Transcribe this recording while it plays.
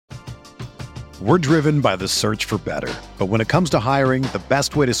We're driven by the search for better. But when it comes to hiring, the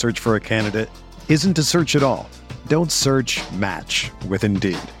best way to search for a candidate isn't to search at all. Don't search, match with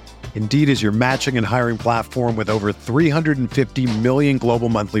Indeed. Indeed is your matching and hiring platform with over 350 million global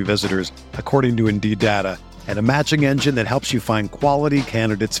monthly visitors, according to Indeed data, and a matching engine that helps you find quality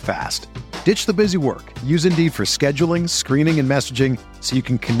candidates fast. Ditch the busy work. Use Indeed for scheduling, screening, and messaging so you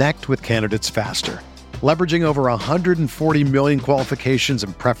can connect with candidates faster. Leveraging over 140 million qualifications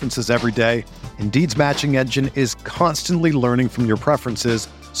and preferences every day, Indeed's matching engine is constantly learning from your preferences,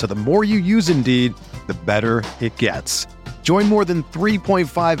 so the more you use Indeed, the better it gets. Join more than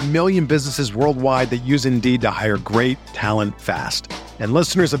 3.5 million businesses worldwide that use Indeed to hire great talent fast. And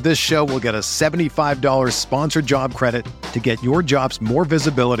listeners of this show will get a $75 sponsored job credit to get your jobs more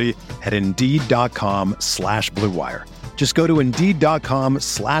visibility at Indeed.com/Blue Wire. Just go to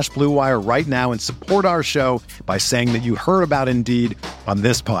Indeed.com/Blue Wire right now and support our show by saying that you heard about Indeed on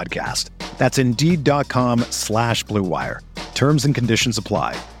this podcast. That's Indeed.com/Blue Wire. Terms and conditions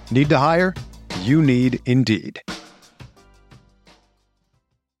apply. Need to hire? You need Indeed.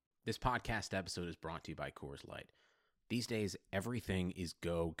 This podcast episode is brought to you by Coors Light. These days, everything is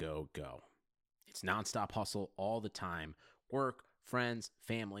go, go, go. It's nonstop hustle all the time. Work, friends,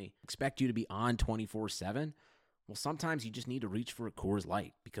 family, expect you to be on 24/7. Well, sometimes you just need to reach for a Coors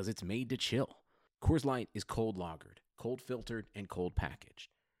Light because it's made to chill. Coors Light is cold lagered, cold filtered, and cold packaged.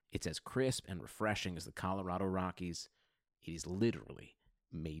 It's as crisp and refreshing as the Colorado Rockies. It is literally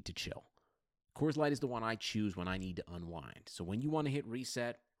made to chill. Coors Light is the one I choose when I need to unwind. So when you want to hit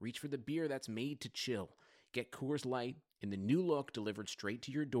reset, reach for the beer that's made to chill. Get Coors Light in the new look delivered straight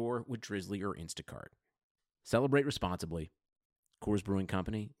to your door with Drizzly or Instacart. Celebrate responsibly. Coors Brewing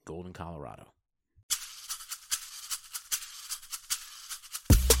Company, Golden, Colorado.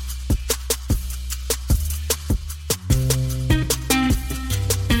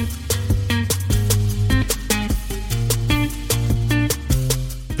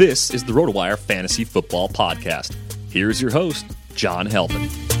 This is the RotoWire Fantasy Football Podcast. Here's your host, John Halpin.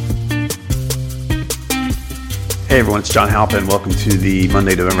 Hey everyone, it's John Halpin. Welcome to the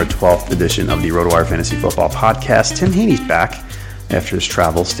Monday, November 12th edition of the RotoWire Fantasy Football Podcast. Tim Haney's back after his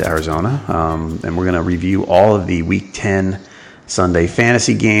travels to Arizona, and we're going to review all of the Week 10 Sunday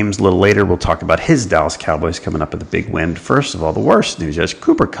fantasy games. A little later, we'll talk about his Dallas Cowboys coming up with a big win. First of all, the worst news is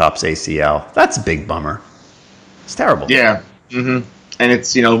Cooper Kupp's ACL. That's a big bummer. It's terrible. Yeah. Mm-hmm. And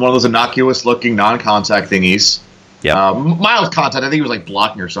it's, one of those innocuous-looking non-contact thingies. Yeah. Mild contact. I think he was like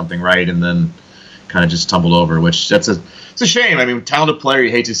blocking or something, right? And then kind of just tumbled over, which it's a shame. I mean, talented player,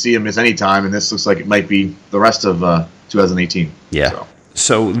 you hate to see him miss any time, and this looks like it might be the rest of 2018. Yeah.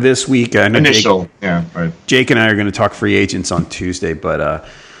 So this week, I know Jake and I are going to talk free agents on Tuesday, but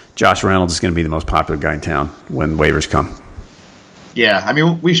Josh Reynolds is going to be the most popular guy in town when waivers come. Yeah, I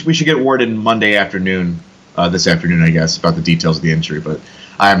mean, we should get word in Monday afternoon. This afternoon, I guess, about the details of the injury, but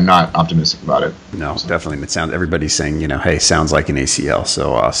I am not optimistic about it. No, definitely. Everybody's saying, hey, sounds like an ACL.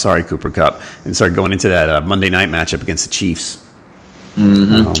 So sorry, Cooper Kupp. And start going into that Monday night matchup against the Chiefs.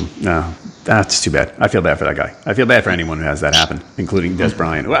 Mm-hmm. No, that's too bad. I feel bad for that guy. I feel bad for anyone who has that happen, including Dez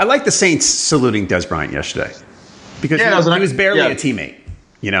Bryant. Well, I like the Saints saluting Dez Bryant yesterday because he was barely a teammate,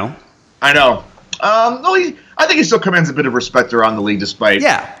 I know. I think he still commands a bit of respect around the league, despite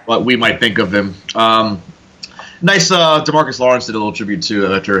what we might think of him. Nice. DeMarcus Lawrence did a little tribute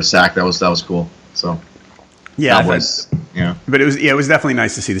to after a sack. That was cool. So Cowboys, But it was definitely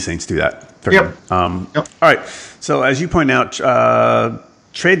nice to see the Saints do that. Yep. All right. So as you point out,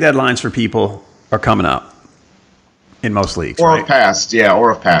 trade deadlines for people are coming up in most leagues, or have passed. Yeah,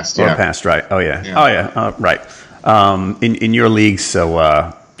 or have passed. Or have passed. Right. Oh yeah. Right. In your leagues,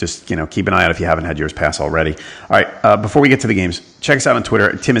 so. Just keep an eye out if you haven't had yours pass already. All right, before we get to the games, check us out on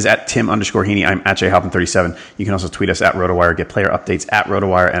Twitter. Tim is at Tim_Heaney. I'm at JHalpin37. You can also tweet us at RotoWire. Get player updates at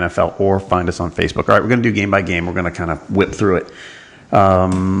RotoWire NFL or find us on Facebook. All right, we're going to do game by game. We're going to kind of whip through it.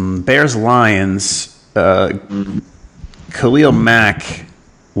 Bears-Lions. Khalil Mack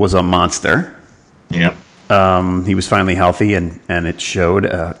was a monster. Yep. He was finally healthy, and it showed,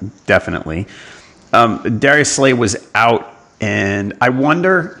 definitely. Darius Slay was out. And I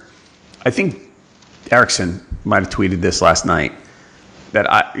think Erickson might have tweeted this last night, that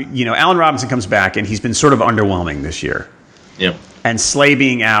Allen Robinson comes back and he's been sort of underwhelming this year. Yep. And Slay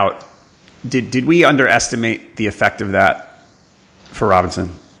being out, did we underestimate the effect of that for Robinson?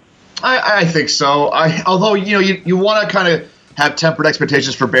 I think so. Although you want to kind of have tempered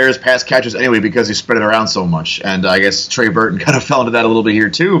expectations for Bears pass catches anyway because he spread it around so much, and I guess Trey Burton kind of fell into that a little bit here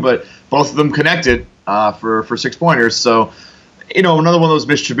too. But both of them connected for 6-pointers, so. Another one of those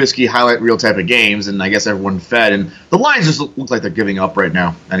Mitch Trubisky highlight reel type of games, and I guess everyone fed. And the Lions just look like they're giving up right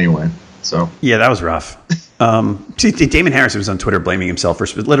now anyway. So yeah, that was rough. See, Damon Harrison was on Twitter blaming himself for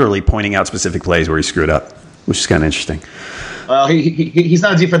literally pointing out specific plays where he screwed up, which is kind of interesting. Well, he's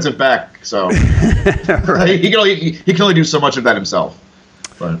not a defensive back, so right. he can only do so much of that himself.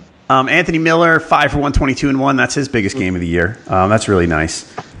 But Anthony Miller, 5 for 122 and 1. That's his biggest game of the year. That's really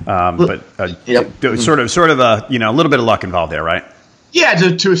nice. But sort of a little bit of luck involved there, right? Yeah,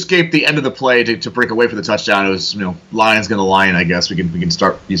 to escape the end of the play to break away for the touchdown. It was Lions gonna lion. I guess we can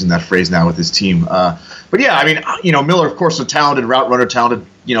start using that phrase now with his team. But yeah, I mean Miller, of course, a talented route runner, talented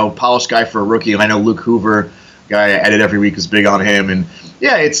polished guy for a rookie. And I know Luke Hoover, guy I edit every week, is big on him. And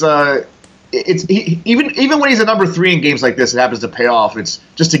yeah, even when he's a number 3 in games like this, it happens to pay off. It's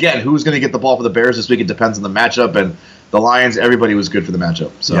just, again, who's going to get the ball for the Bears this week? It depends on the matchup. And the Lions, everybody was good for the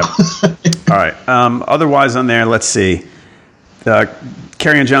matchup. So, yep. All right. Otherwise on there, let's see.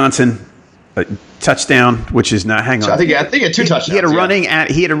 Kerryon Johnson, touchdown, which is not. Hang on. So I think he had 2 touchdowns. He had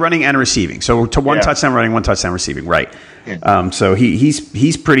a running and a receiving. So to one touchdown running, 1 touchdown receiving. Right. Yeah. So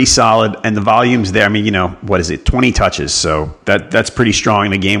he's pretty solid, and the volume's there. I mean, what is it? 20 touches. So that's pretty strong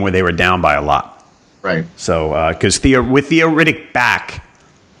in a game where they were down by a lot. Right. So because with Theo Riddick back,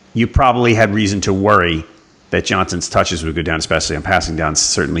 you probably had reason to worry that Johnson's touches would go down, especially on passing down.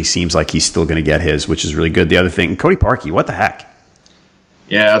 Certainly seems like he's still going to get his, which is really good. The other thing, Cody Parkey, what the heck?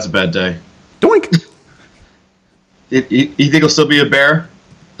 Yeah, that's a bad day. Doink. You think he'll still be a Bear?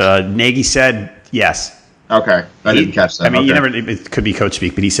 Nagy said yes. Okay, I didn't catch that. I mean, okay. it could be coach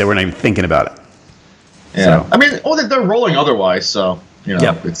speak, but he said we're not even thinking about it. Yeah, so. I mean, they're rolling otherwise, so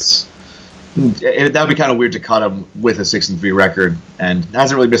it's that would be kind of weird to cut him with a 6-3 record, and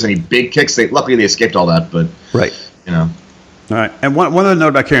hasn't really missed any big kicks. Luckily they escaped all that, but right, All right, and one other note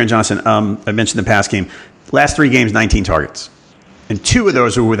about Kerryon Johnson. I mentioned the pass game. Last 3 games, 19 targets, and 2 of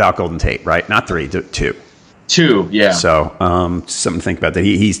those were without Golden Tate. Right, not 3, 2. 2, yeah. So something to think about. That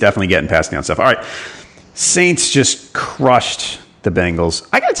he's definitely getting passing down stuff. All right. Saints just crushed the Bengals.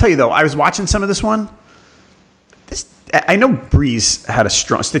 I got to tell you, though, I was watching some of this one. I know Breeze had a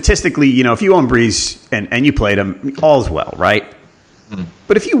strong... Statistically, if you own Breeze and you played him, all's well, right? Mm.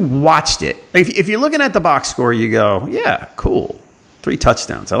 But if you watched it, if you're looking at the box score, you go, yeah, cool. 3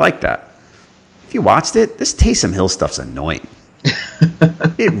 touchdowns. I like that. If you watched it, this Taysom Hill stuff's annoying.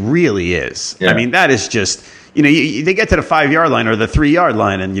 It really is. Yeah. I mean, that is just... they get to the 5-yard line or the 3-yard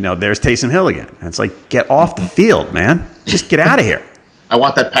line, and there's Taysom Hill again. And it's like, get off the field, man. Just get out of here. I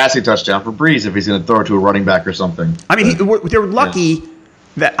want that passing touchdown for Breeze if he's going to throw it to a running back or something. I mean, they're lucky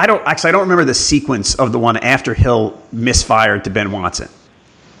that I don't remember the sequence of the one after Hill misfired to Ben Watson.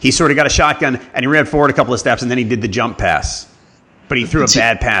 He sort of got a shotgun and he ran forward a couple of steps and then he did the jump pass, but he threw a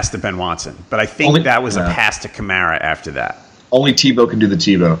bad pass to Ben Watson. But I think that was a pass to Kamara after that. Only Tebow can do the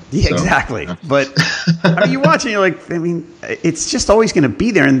Tebow. Yeah, so. Exactly. But, I mean, you watch and you're like, it's just always going to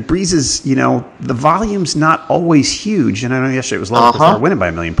be there. And Breeze's, the volume's not always huge. And I know yesterday it was low because they were winning by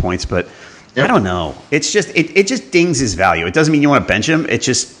 1 million points. But I don't know. It's just, it just dings his value. It doesn't mean you want to bench him. It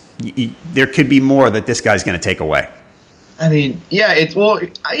just, there could be more that this guy's going to take away. I mean,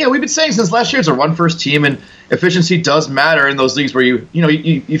 we've been saying since last year it's a run-first team, and efficiency does matter in those leagues where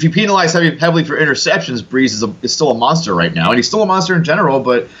if you penalize heavily for interceptions, Breeze is still a monster right now, and he's still a monster in general.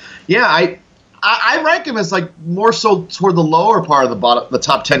 But yeah, I rank him as like more so toward the lower part of the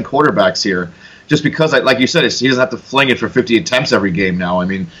top 10 quarterbacks here, just because, like you said, he doesn't have to fling it for 50 attempts every game now. I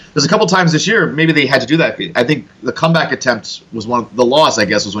mean, there's a couple times this year maybe they had to do that. I think the comeback attempt was one of the loss. I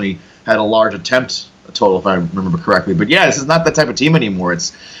guess was when he had a large attempt total, if I remember correctly. But yeah, this is not that type of team anymore.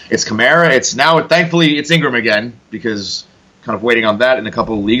 It's Kamara. It's now, thankfully, it's Ingram again, because kind of waiting on that in a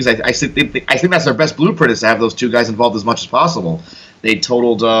couple of leagues. I think that's their best blueprint, is to have those 2 guys involved as much as possible. They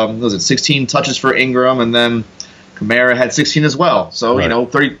totaled 16 touches for Ingram, and then Kamara had 16 as well. So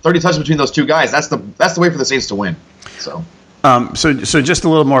right. 30 touches between those 2 guys. That's the way for the Saints to win. So just a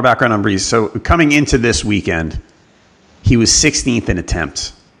little more background on Breeze. So coming into this weekend, he was 16th in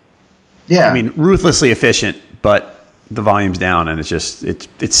attempts. Yeah, I mean, ruthlessly efficient, but the volume's down, and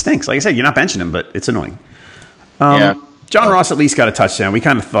it stinks. Like I said, you're not benching him, but it's annoying. John Ross at least got a touchdown. We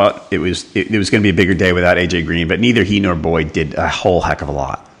kind of thought it was going to be a bigger day without AJ Green, but neither he nor Boyd did a whole heck of a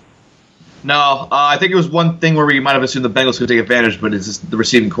lot. No, I think it was one thing where we might have assumed the Bengals could take advantage, but it's just the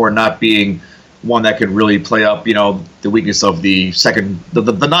receiving core not being one that could really play up, the weakness of the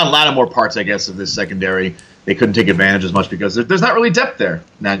non-Lattimore parts, I guess, of this secondary. They couldn't take advantage as much because there's not really depth there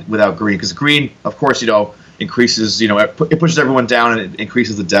without Green. Because Green, of course, increases, it pushes everyone down and it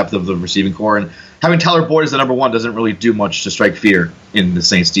increases the depth of the receiving core. And having Tyler Boyd as the number 1 doesn't really do much to strike fear in the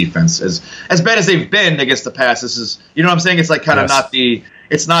Saints defense. As bad as they've been against the pass, this is, what I'm saying? It's like kind of not the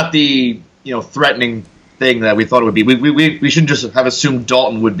threatening thing that we thought it would be. We shouldn't just have assumed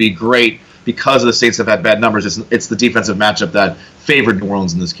Dalton would be great because the Saints have had bad numbers. It's the defensive matchup that favored New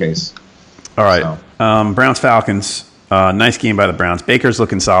Orleans in this case. All right. So. Browns-Falcons. Nice game by the Browns. Baker's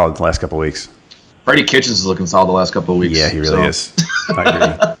looking solid the last couple of weeks. Freddie Kitchens is looking solid the last couple of weeks. Yeah, he really is.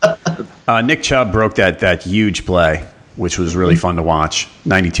 I agree. Nick Chubb broke that huge play, which was really fun to watch.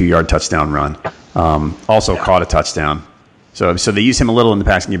 92-yard touchdown run. Also caught a touchdown. So they used him a little in the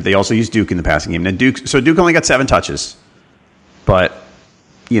passing game. They also used Duke in the passing game. Now Duke only got 7 touches. But,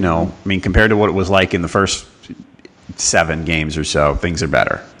 compared to what it was like in the first 7 games or so, things are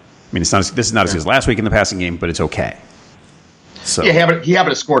better. I mean, this is not as good as last week in the passing game, but it's okay. So yeah, he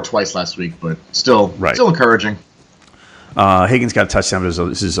happened to score twice last week, but still encouraging. Higgins got a touchdown, but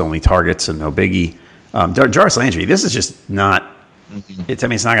this is only targets and no biggie. Jarvis Landry, this is just not. It's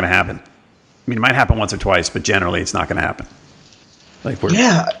not going to happen. I mean, it might happen once or twice, but generally, it's not going to happen.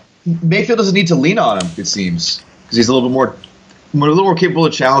 Mayfield doesn't need to lean on him. It seems because he's a little more capable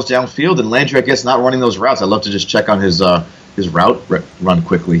of challenge downfield, and Landry, I guess, not running those routes. I'd love to just check on his route run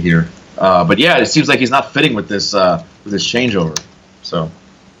quickly here. But yeah, it seems like he's not fitting with this changeover. So,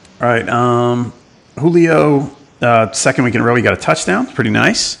 all right, Julio, second week in a row, he got a touchdown. Pretty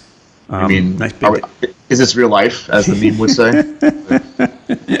nice. Nice is this real life, as the meme would say?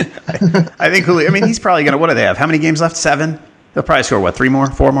 I think Julio. He's probably going to. What do they have? How many games left? 7. They'll probably score 3 more,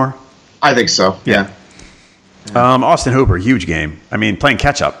 4 more. I think so. Yeah. Austin Hooper, huge game. Playing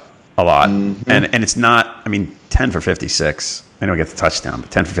catch up a lot, and it's not. 10 for 56. I know he gets the touchdown, but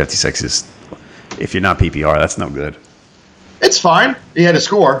 10 for 56 is, if you're not PPR, that's no good. It's fine. He had to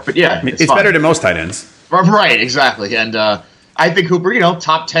score, but yeah, it's better than most tight ends. Right, exactly. And I think Hooper,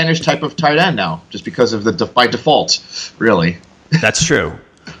 top 10-ish type of tight end now, just because of by default, really. That's true.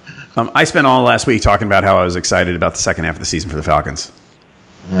 I spent all last week talking about how I was excited about the second half of the season for the Falcons,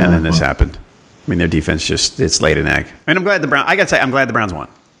 and then this happened. Their defense it's laid an egg. And I'm glad I got to say, I'm glad the Browns won.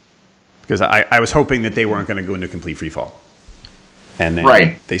 Because I was hoping that they weren't going to go into complete free fall. And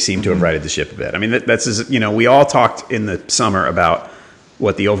then they seem to have righted the ship a bit. That's we all talked in the summer about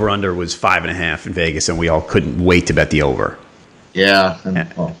what the over-under was 5.5 in Vegas, and we all couldn't wait to bet the over. Yeah.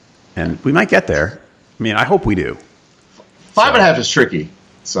 And we might get there. I hope we do. 5.5 is tricky.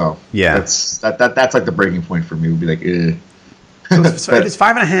 So yeah, that's like the breaking point for me. Would be like, So if it's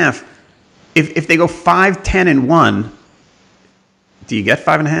 5.5, if they go 5, 10, and 1, do you get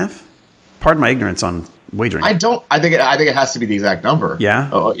 5.5? Pardon my ignorance on wagering. I don't. I think it has to be the exact number. Yeah.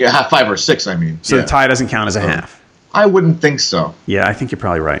 Oh, yeah, 5 or 6. So the tie doesn't count as a half. I wouldn't think so. Yeah, I think you're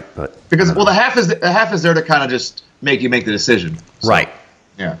probably right, but because the half is there to kind of just make you make the decision. So, right.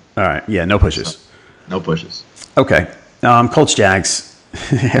 Yeah. All right. Yeah. No pushes. So, no pushes. Okay. Colts Jags.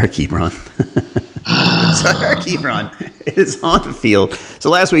 Eric Ebron. So Eric Ebron is on the field. So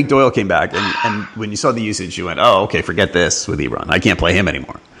last week Doyle came back, and when you saw the usage, you went, "Oh, okay, forget this with Ebron. I can't play him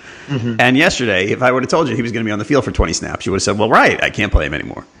anymore." Mm-hmm. And yesterday, if I would have told you he was going to be on the field for 20 snaps, you would have said, "Well, right, I can't play him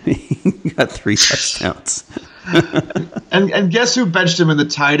anymore." He got 3 touchdowns. and guess who benched him in the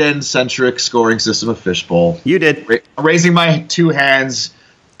tight end centric scoring system of Fishbowl? You did. Raising my 2 hands,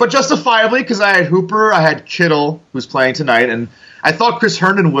 but justifiably, because I had Hooper, I had Kittle, who's playing tonight, and I thought Chris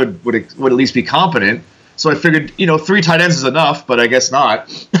Herndon would at least be competent. So I figured, 3 tight ends is enough, but I guess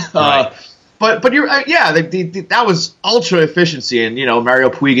not. Right. But you're that was ultra efficiency, and Mario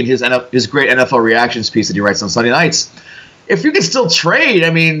Puig and his great NFL reactions piece that he writes on Sunday nights. If you can still trade,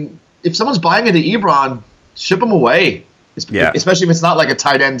 if someone's buying into Ebron, ship him away. Especially if it's not like a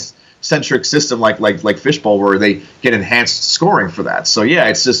tight end centric system like Fishbowl where they get enhanced scoring for that. So yeah,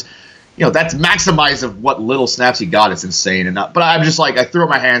 it's just that's maximized of what little snaps he got. It's insane, but I'm just I threw up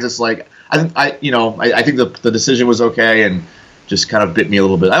my hands. It's like I think the decision was okay and just kind of bit me a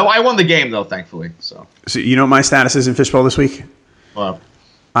little bit. I won the game though, thankfully. So you know what my status is in Fishbowl this week? Well,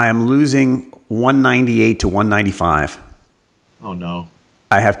 I am losing 198 to 195. Oh no!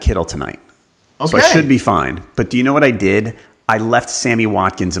 I have Kittle tonight, okay. So I should be fine. But do you know what I did? I left Sammy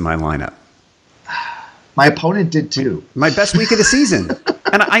Watkins in my lineup. My opponent did too. My best week of the season.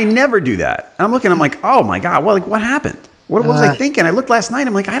 And I never do that. And I'm looking, I'm like, oh my God, well, what happened? What was I thinking? I looked last night,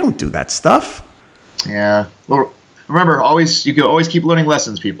 I'm like, I don't do that stuff. Yeah. Well, remember, you can always keep learning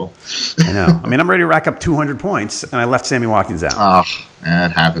lessons, people. I know. I'm ready to rack up 200 points, and I left Sammy Watkins out. Oh,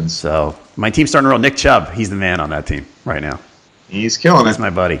 that happens. So my team's starting to roll. Nick Chubb, he's the man on that team right now. He's killing it. He's my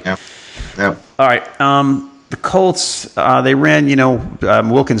buddy. Yep. All right. The Colts, they ran,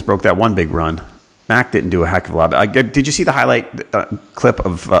 Wilkins broke that one big run. Mac didn't do a heck of a lot. Did you see the highlight clip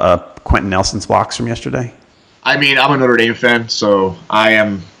of Quentin Nelson's blocks from yesterday? I'm a Notre Dame fan, so I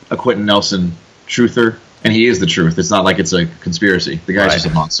am a Quentin Nelson truther. And he is the truth. It's not like it's a conspiracy. The guy's just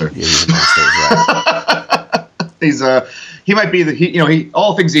a monster. Yeah, he's a monster, right? He might be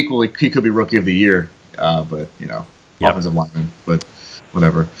all things equal, he could be rookie of the year. But offensive lineman. But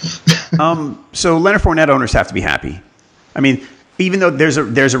whatever. So Leonard Fournette owners have to be happy. I mean, even though there's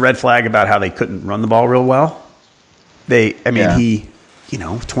a red flag about how they couldn't run the ball real well, he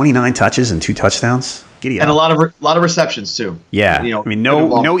 29 touches and 2 touchdowns. Giddy up. And a lot of receptions too. Yeah.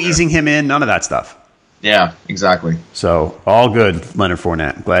 No easing him in, none of that stuff. Yeah, exactly. So all good, Leonard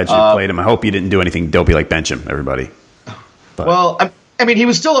Fournette. Glad you played him. I hope you didn't do anything dopey like bench him, everybody. But. Well, I mean,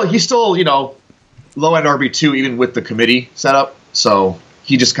 he's still low end RB2 even with the committee setup. So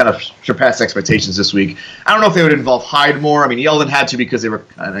he just kind of surpassed expectations this week. I don't know if they would involve Hyde more. I mean, Yeldon had to because they were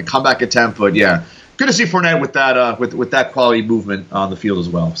in a comeback attempt. But yeah, good to see Fournette with that with that quality movement on the field as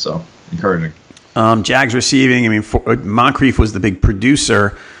well. So encouraging. Jags receiving. I mean, Moncrief was the big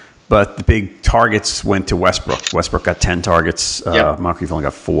producer. But the big targets went to Westbrook. Westbrook got 10 targets. Moncrief only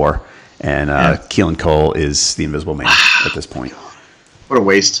got 4. And Keelan Cole is the invisible man at this point. What a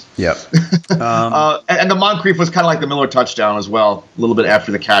waste. Yep. And the Moncrief was kind of like the Miller touchdown as well, a little bit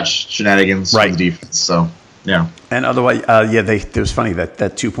after the catch shenanigans from the defense. So, yeah. And otherwise, it was funny that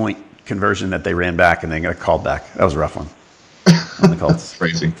 2-point conversion that they ran back and then got called back. That was a rough one. On the Colts.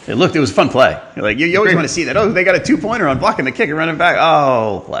 Crazy. It was a fun play. You always want to see that. Oh, they got a 2-pointer on blocking the kick and running back.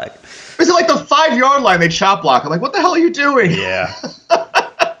 Oh, flag. Is it like the 5-yard line they chop block? I'm like, what the hell are you doing? Yeah.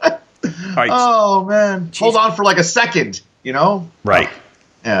 All right. Oh, man. Chiefs. Hold on for like a second, Right.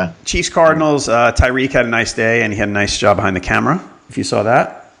 Yeah. Chiefs Cardinals. Tyreek had a nice day, and he had a nice job behind the camera, if you saw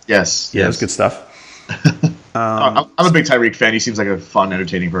that. Yes. Yeah, it was good stuff. I'm a big Tyreek fan. He seems like a fun,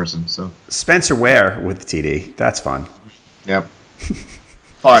 entertaining person. So Spencer Ware with the TD. That's fun. Yep.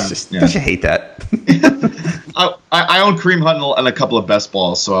 Fun. Don't you hate that? I own Kareem Hunt and a couple of best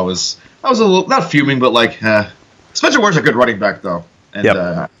balls, so I was a little not fuming, but like Spencer Ware's a good running back though,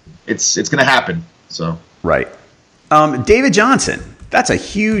 and it's going to happen. So right. David Johnson. That's a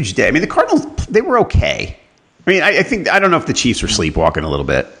huge day. I mean, the Cardinals, they were okay. I mean, I don't know if the Chiefs were sleepwalking a little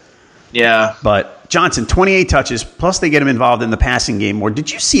bit. Yeah. But Johnson, 28 touches, plus they get him involved in the passing game more.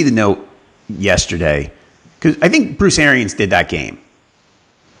 Did you see the note yesterday? Because I think Bruce Arians did that game.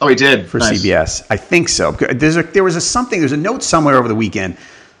 Oh, he did? For CBS. I think so. There's a note somewhere over the weekend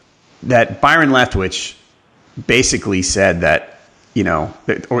that Byron Leftwich basically said that,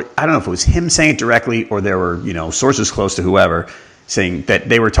 or I don't know if it was him saying it directly or there were, sources close to whoever saying that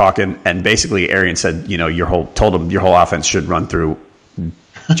they were talking, and basically Arians said, told him your whole offense should run through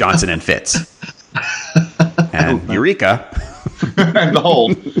Johnson and Fitz. And Eureka. And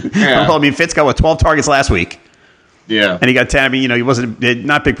behold. Yeah. I mean, Fitz got 12 targets last week. Yeah. And he got 10. I mean, he wasn't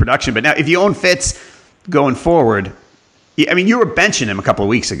not big production, but now if you own Fitz going forward, I mean, you were benching him a couple of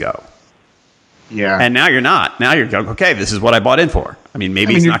weeks ago. Yeah. And now you're not. Now you're going, okay, this is what I bought in for. I mean,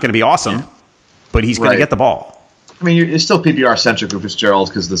 it's not going to be awesome, but he's going to get the ball. I mean, it's still PPR-centric with Fitzgerald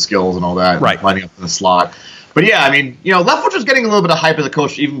because of the skills and all that. Right. Lining up in the slot. But yeah, I mean, Leftwich was getting a little bit of hype as a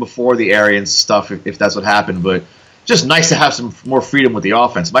coach even before the Arians stuff, if that's what happened. But just nice to have some more freedom with the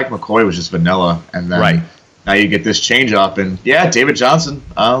offense. Mike McCoy was just vanilla. And then now you get this change up. And yeah, David Johnson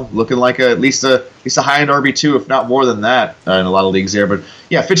looking like at least a high-end RB2, if not more than that in a lot of leagues there. But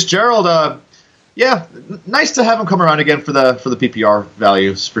yeah, Fitzgerald, nice to have him come around again for the PPR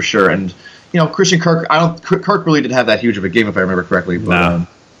values for sure. And Christian Kirk, Kirk really didn't have that huge of a game if I remember correctly. But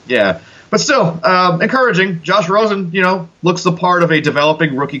but still encouraging. Josh Rosen, looks the part of a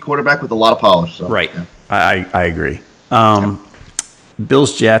developing rookie quarterback with a lot of polish. So, right, yeah. I agree.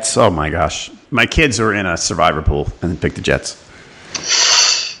 Bills Jets. Oh my gosh, my kids are in a survivor pool and picked the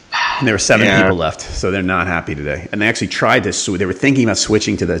Jets. And there were 7 people left, so they're not happy today. And they actually tried to. They were thinking about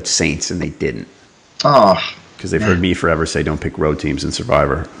switching to the Saints, and they didn't. Oh, because they've heard me forever say don't pick road teams in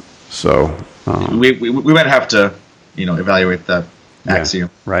Survivor. So we might have to, evaluate that axiom.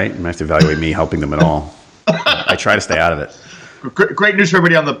 Right? You might have to evaluate me helping them at all. I try to stay out of it. Great news for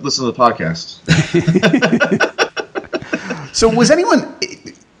everybody on listen to the podcast. So was anyone,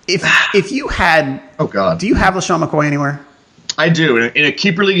 if you had, oh God, do you have LaShawn McCoy anywhere? I do. In a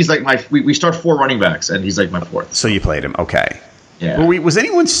keeper league, he's like we start 4 running backs, and he's like my 4th. So you played him, okay? Yeah. Well, was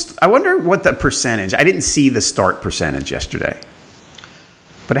anyone? I wonder what the percentage. I didn't see the start percentage yesterday,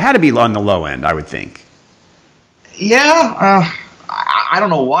 but it had to be on the low end, I would think. Yeah. I don't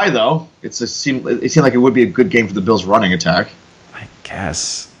know why though. It seemed like it would be a good game for the Bills' running attack. I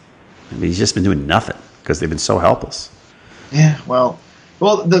guess. I mean, he's just been doing nothing because they've been so helpless. Yeah. Well,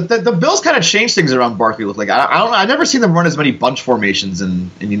 the Bills kind of changed things around Barkley. Look like I don't know. I've never seen them run as many bunch formations and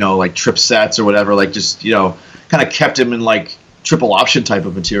like trip sets or whatever. Like just kind of kept him in like triple option type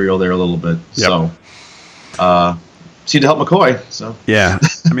of material there a little bit. Yep. So seemed to help McCoy. So yeah,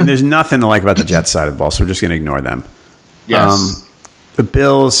 I mean, there's nothing to like about the Jets side of the ball, so we're just going to ignore them. Yes. The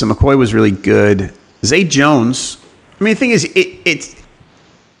Bills, so McCoy was really good. Zay Jones, I mean, the thing is,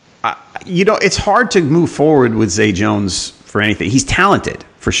 it's hard to move forward with Zay Jones for anything. He's talented,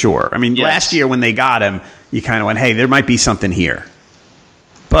 for sure. I mean, last year when they got him, you kind of went, hey, there might be something here.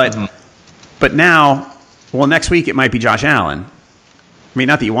 But now, well, next week it might be Josh Allen. I mean,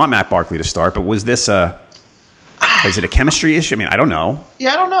 not that you want Matt Barkley to start, but was this is it a chemistry issue? I mean, I don't know.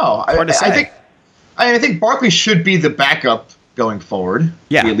 Yeah, I don't know. Hard to say. I think Barkley should be the backup going forward.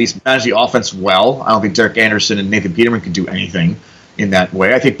 Yeah. He at least manage the offense well. I don't think Derek Anderson and Nathan Peterman can do anything in that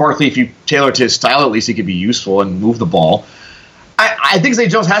way. I think Barkley, if you tailor to his style, at least he could be useful and move the ball. I think Zay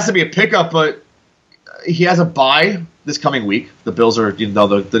Jones has to be a pickup, but he has a bye this coming week. The Bills are, they're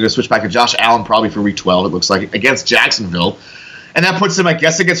going to switch back to Josh Allen probably for week 12, it looks like, against Jacksonville. And that puts him, I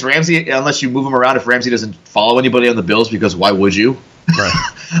guess, against Ramsey, unless you move him around if Ramsey doesn't follow anybody on the Bills, because why would you? Right.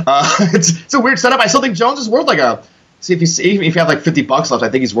 It's a weird setup. I still think Jones is worth if you have like $50 left, I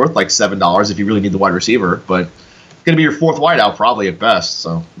think he's worth like $7 if you really need the wide receiver. But going to be your fourth wideout probably at best.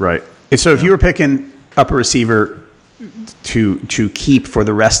 So right. So if you were picking up a receiver to keep for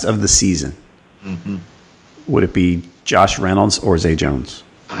the rest of the season, would it be Josh Reynolds or Zay Jones?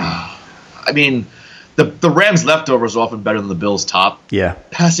 I mean, the Rams' leftovers are often better than the Bills' top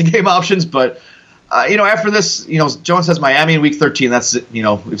passing game options. But, after this, Jones has Miami in Week 13. That's,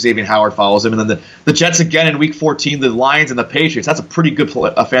 if Xavier Howard follows him. And then the Jets again in Week 14, the Lions and the Patriots. That's a pretty good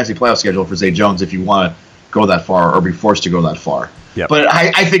fantasy playoff schedule for Zay Jones if you want to go that far or be forced to go that far. Yep. But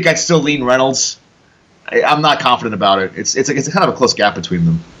I think I'd still lean Reynolds. I'm not confident about it. It's kind of a close gap between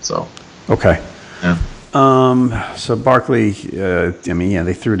them. So okay. Yeah. So Barkley,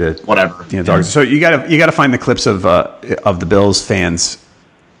 they threw to whatever. So you gotta find the clips of the Bills fans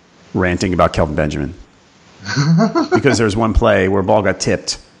ranting about Kelvin Benjamin because there was one play where a ball got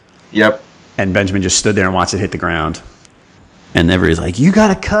tipped. Yep. And Benjamin just stood there and watched it hit the ground, and everybody's like, "You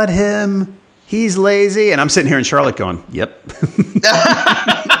gotta cut him. He's lazy." And I'm sitting here in Charlotte going, "Yep."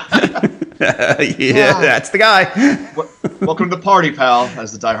 Yeah, that's the guy. Welcome to the party, pal,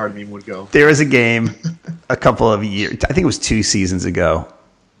 as the Die Hard meme would go. There was a game a couple of years, I think it was 2 seasons ago,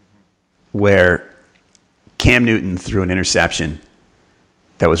 where Cam Newton threw an interception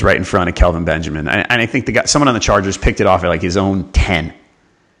that was right in front of Kelvin Benjamin. And I think someone on the Chargers picked it off at like his own 10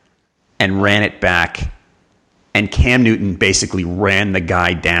 and ran it back. And Cam Newton basically ran the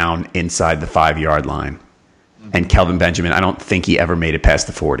guy down inside the 5-yard line. And Kelvin Benjamin, I don't think he ever made it past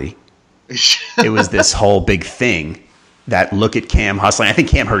the 40. It was this whole big thing that look at Cam hustling. I think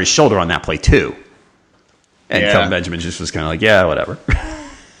Cam hurt his shoulder on that play too. And Kelvin Benjamin just was kind of like, yeah, whatever.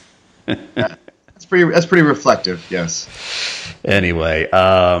 That's pretty reflective, yes. Anyway,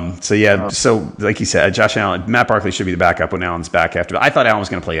 so like you said, Josh Allen, Matt Barkley should be the backup when Allen's back after that. I thought Allen was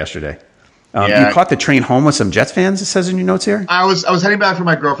going to play yesterday. You caught the train home with some Jets fans, it says in your notes here? I was heading back from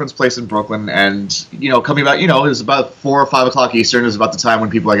my girlfriend's place in Brooklyn, and, coming back, it was about 4 or 5 o'clock Eastern. It was about the time when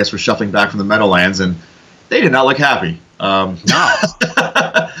people, I guess, were shuffling back from the Meadowlands, and they did not look happy. No.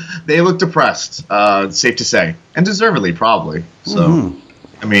 They looked depressed, safe to say, and deservedly, probably. So,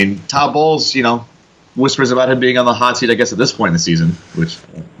 I mean, Todd Bowles, whispers about him being on the hot seat, I guess, at this point in the season, which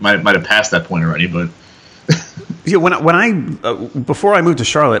might have passed that point already, but... Yeah, before I moved to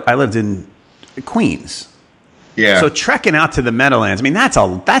Charlotte, I lived in Queens. Yeah. So trekking out to the Meadowlands, I mean, that's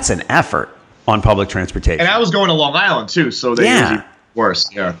an effort on public transportation. And I was going to Long Island too, so they usually worse.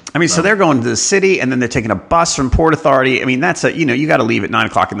 Yeah. I mean, so they're going to the city, and then they're taking a bus from Port Authority. I mean, that's you got to leave at 9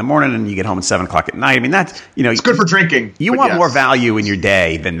 o'clock in the morning, and you get home at 7 o'clock at night. I mean, that's it's good for drinking. You want more value in your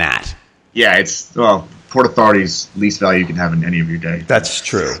day than that. Yeah, Port Authority's least value you can have in any of your day. That's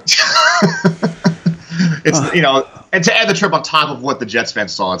true. It's and to add the trip on top of what the Jets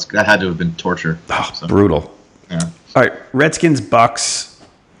fans saw, that had to have been torture. Brutal. Yeah. All right, Redskins, Bucks.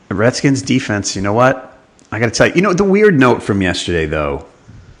 The Redskins defense. You know what? I got to tell you. The weird note from yesterday, though.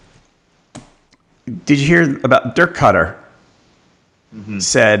 Did you hear about Dirk Cutter?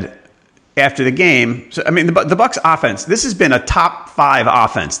 Said after the game. So, I mean, the Bucks offense. This has been a top 5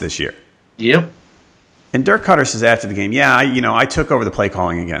 offense this year. Yep. And Dirk Cutter says after the game, I took over the play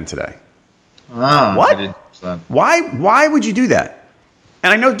calling again today. Oh, what? Why would you do that?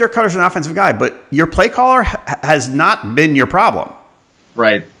 And I know Dirk Cutter's an offensive guy, but your play caller has not been your problem.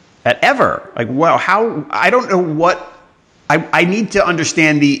 Right. Ever. Like, well, how? I don't know what. I need to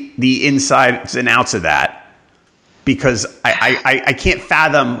understand the insides and outs of that because I can't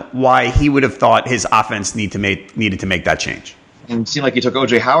fathom why he would have thought his offense needed to make that change. And it seemed like he took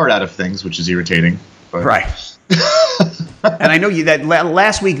O.J. Howard out of things, which is irritating. But. Right. And I know that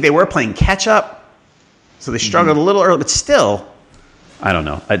last week they were playing catch up. So they struggled a little early, but still, I don't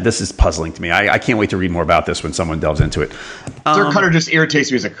know. This is puzzling to me. I can't wait to read more about this when someone delves into it. Dirk Cutter just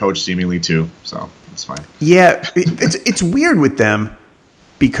irritates me as a coach, seemingly, too. So it's fine. Yeah, it's weird with them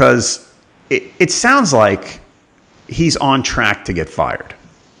because it sounds like he's on track to get fired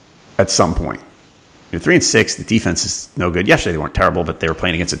at some point. You're 3-6. The defense is no good. Yesterday they weren't terrible, but they were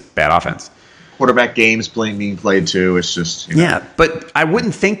playing against a bad offense. Quarterback games being played too. It's just Yeah, but I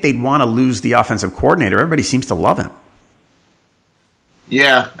wouldn't think they'd want to lose the offensive coordinator. Everybody seems to love him.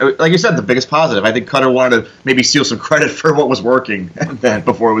 Yeah, like you said, the biggest positive. I think Cutter wanted to maybe steal some credit for what was working then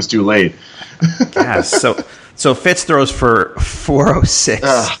before it was too late. Yeah, so Fitz throws for 406.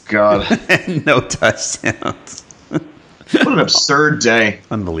 Oh God, and no touchdowns. What an absurd day!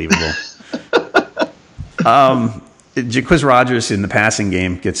 Unbelievable. Jacquizz Rodgers in the passing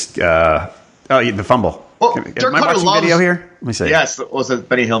game gets the fumble. Well, Am I watching video here? Let me see. Yes, it was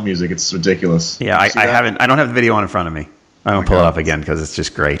Benny Hill music. It's ridiculous. Yeah, I haven't. I don't have the video on in front of me. I won't pull it up again because it's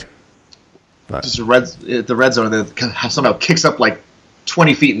just great. But. Just the red zone that somehow kicks up like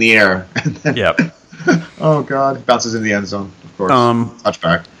 20 feet in the air. And then, yep. Oh God! Bounces in the end zone. Of course.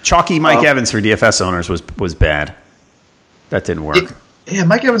 Touchback. Chalky Mike Evans for DFS owners was bad. That didn't work. Yeah,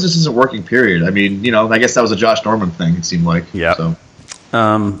 Mike Evans just isn't working. Period. I mean, I guess that was a Josh Norman thing. It seemed like. Yeah. So.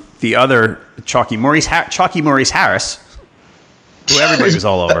 The other Chalky Maurice Harris, who everybody was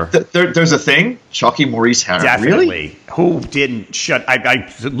all over. There's a thing, Chalky Maurice Harris. Definitely. Really? Who didn't shut?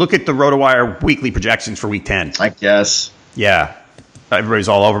 I look at the RotoWire weekly projections for Week 10. I guess. Yeah, everybody's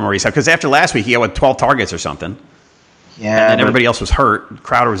all over Maurice because after last week he had 12 targets or something. Yeah, and everybody else was hurt.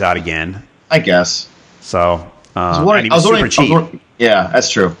 Crowder was out again. I guess. So and he was super cheap. Yeah, that's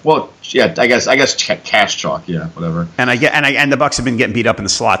true. Well, yeah, I guess cash chalk. Yeah, whatever. And the Bucs have been getting beat up in the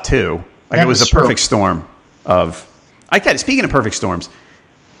slot too. It was a perfect storm of. Speaking of perfect storms,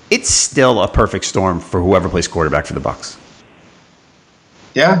 it's still a perfect storm for whoever plays quarterback for the Bucs.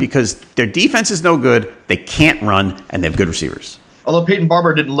 Yeah, because their defense is no good. They can't run, and they have good receivers. Although Peyton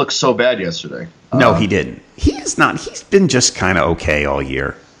Barber didn't look so bad yesterday. No, he didn't. He is not. He's been just kind of okay all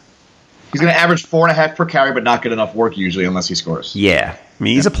year. He's going to average 4.5 per carry, but not get enough work usually unless he scores. Yeah. I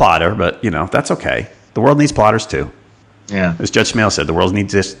mean, he's a plotter, but, that's okay. The world needs plotters, too. Yeah. As Judge Smale said, the world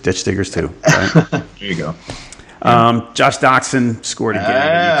needs ditch diggers, too. Right? There you go. Josh Doxson scored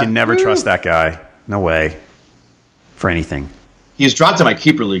again. You can never trust that guy. No way. For anything. He's dropped in my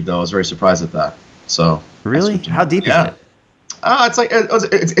keeper league, though. I was very surprised at that. So really? How deep is it? It's like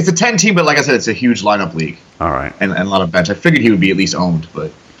it's a 10 team, but like I said, it's a huge lineup league. All right. And a lot of bench. I figured he would be at least owned,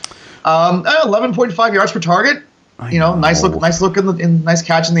 but 11.5 yards per target. Nice look nice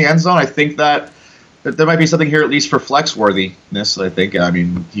catch in the end zone. I think that there might be something here at least for flex worthiness. I think. I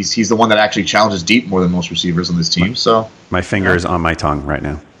mean, he's the one that actually challenges deep more than most receivers on this team. So my finger is on my tongue right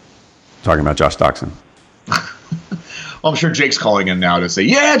now, talking about Josh Doxson. Well, I'm sure Jake's calling in now to say,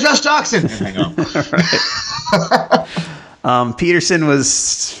 "Yeah, Josh Doxson." Hang on. Peterson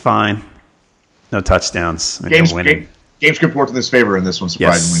was fine. No touchdowns. Game script worked in his favor in this one,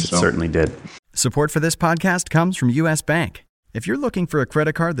 surprisingly. Yes, it certainly did. Support for this podcast comes from U.S. Bank. If you're looking for a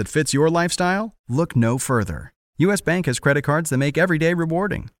credit card that fits your lifestyle, look no further. U.S. Bank has credit cards that make every day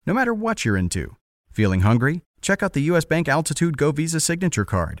rewarding, no matter what you're into. Feeling hungry? Check out the U.S. Bank Altitude Go Visa Signature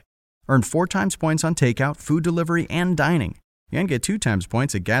Card. Earn 4 times points on takeout, food delivery, and dining. And get 2 times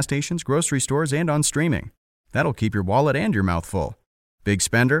points at gas stations, grocery stores, and on streaming. That'll keep your wallet and your mouth full. Big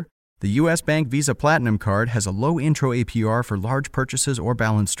spender? The U.S. Bank Visa Platinum Card has a low intro APR for large purchases or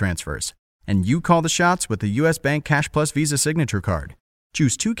balance transfers. And you call the shots with the U.S. Bank Cash Plus Visa Signature Card.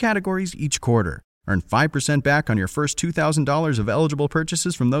 Choose 2 categories each quarter. Earn 5% back on your first $2,000 of eligible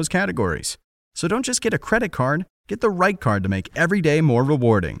purchases from those categories. So don't just get a credit card, get the right card to make every day more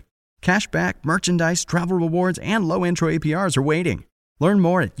rewarding. Cashback, merchandise, travel rewards, and low intro APRs are waiting. Learn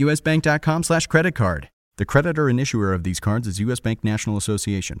more at usbank.com/creditcard. The creditor and issuer of these cards is U.S. Bank National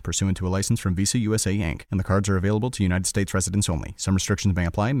Association, pursuant to a license from Visa USA Inc., and the cards are available to United States residents only. Some restrictions may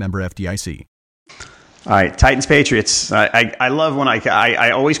apply. Member FDIC. All right, Titans-Patriots. I love when I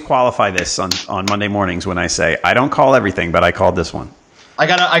always qualify this on Monday mornings when I say, I don't call everything, but I called this one. I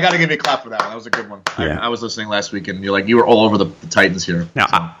gotta give you a clap for that one. That was a good one. Yeah. I was listening last week, and you were all over the Titans here. Now,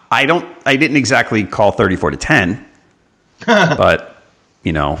 so. I didn't exactly call 34-10, but...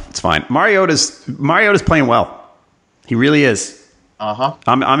 it's fine. Mariota's playing well. He really is.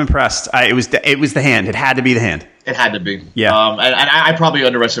 I'm impressed. It was the hand. It had to be the hand. It had to be. Yeah. And I probably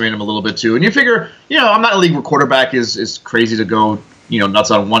underestimated him a little bit too. And you figure, I'm not in a league where quarterback is crazy to go,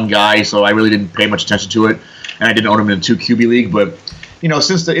 nuts on one guy. So I really didn't pay much attention to it, and I didn't own him in a 2 QB league. But in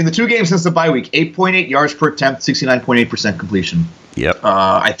the 2 games since the bye week, 8.8 yards per attempt, 69.8% completion. Yep.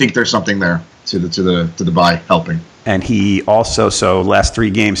 I think there's something there. to the bye helping. And he also, last 4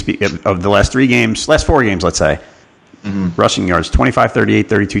 games, let's say, rushing yards, 25, 38,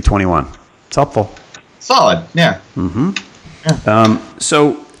 32, 21. It's helpful. Solid, yeah.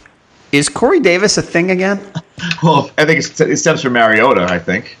 So is Corey Davis a thing again? Well, I think it stems from Mariota, I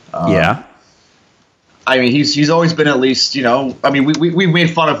think. Yeah. I mean, he's always been at least, we've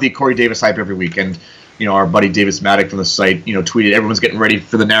made fun of the Corey Davis hype every week. And, our buddy Davis Maddock from the site, tweeted everyone's getting ready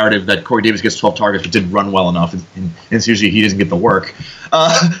for the narrative that Corey Davis gets 12 targets but didn't run well enough. And it's usually he doesn't get the work.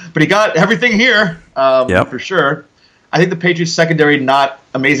 But he got everything here, for sure. I think the Patriots secondary not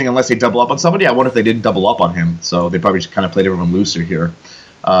amazing unless they double up on somebody. I wonder if they didn't double up on him. So they probably just kind of played everyone looser here.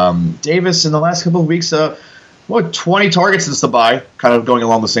 Davis in the last couple of weeks, 20 targets since the bye, kind of going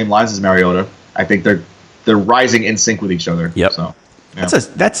along the same lines as Mariota. I think they're rising in sync with each other. Yep. So yeah.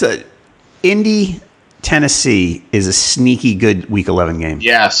 That's a Indy, Tennessee is a sneaky good Week 11 game.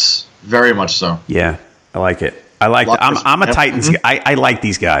 Yes, very much so. Yeah, I like it. I'm a Titans. I like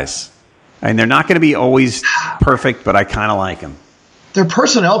these guys, and they're not going to be always perfect, but I kind of like them. Their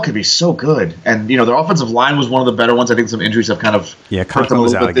personnel could be so good, and their offensive line was one of the better ones. I think some injuries have kind of hurt them a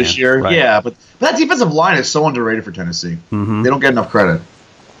little bit this year. Right. Yeah, but that defensive line is so underrated for Tennessee. They don't get enough credit.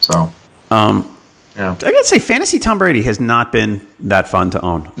 So, yeah, I gotta say, fantasy Tom Brady has not been that fun to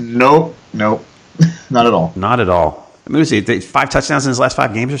own. Nope, not at all. Not at all. I mean, was he 5 touchdowns in his last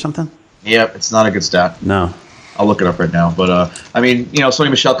 5 games or something? Yep, it's not a good stat. No. I'll look it up right now. But, Sony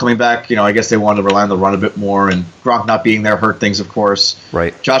Michel coming back, I guess they wanted to rely on the run a bit more, and Gronk not being there hurt things, of course.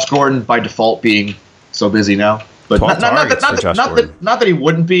 Right. Josh Gordon, by default, being so busy now. But not that he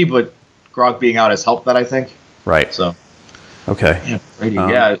wouldn't be, but Gronk being out has helped that, I think. Right. So. Okay. Yeah,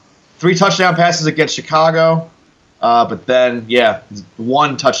 Brady, 3 touchdown passes against Chicago. But then,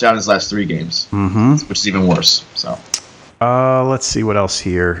 1 touchdown in his last 3 games, which is even worse. So, let's see what else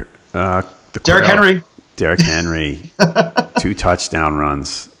here. Derrick Henry. Derrick Henry, 2 touchdown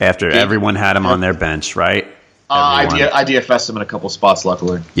runs after everyone had him on their bench, right? I DFS'd him in a couple spots,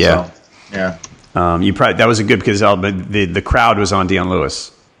 luckily. Yeah, so, yeah. That was a good because the crowd was on Dion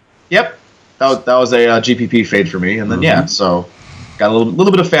Lewis. Yep, that was a GPP fade for me, and then so got a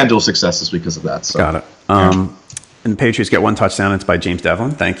little bit of FanDuel success this week because of that. So. Got it. And the Patriots get 1 touchdown. It's by James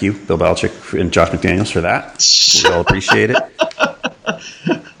Devlin. Thank you, Bill Belichick and Josh McDaniels, for that. We all appreciate it.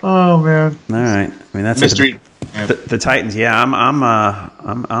 Oh man! All right. I mean, that's mystery. The Titans. Yeah, I'm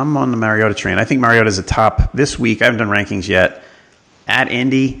on the Mariota train. I think Mariota's a top this week. I haven't done rankings yet. At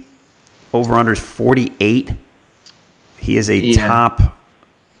Indy, over under is 48. He is a top.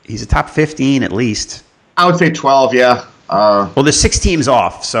 He's a top 15 at least. I would say 12. Yeah. Well, there's 6 teams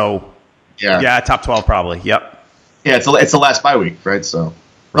off, so yeah, top 12 probably. Yep. Yeah, it's the last bye week, right? So,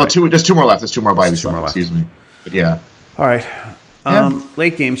 right. There's 2 more left. There's 2 more bye weeks left. Excuse me. But yeah. All right.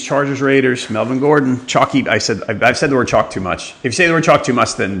 Late games: Chargers, Raiders. Melvin Gordon, chalky. I've said the word chalk too much. If you say the word chalk too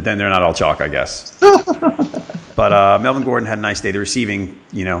much, then they're not all chalk, I guess. But Melvin Gordon had a nice day. The receiving,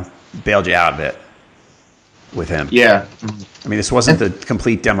 bailed you out of it with him. Yeah. I mean, this wasn't the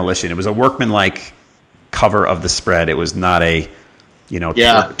complete demolition. It was a workmanlike cover of the spread. It was not a,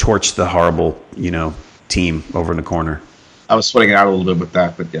 torch the horrible, team over in the corner. I was sweating it out a little bit with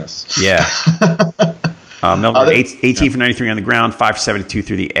that, but yes. Yeah. Melvin, 18 for 93 on the ground, 5 for 72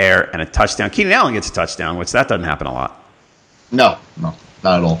 through the air, and a touchdown. Keenan Allen gets a touchdown, which that doesn't happen a lot. No, not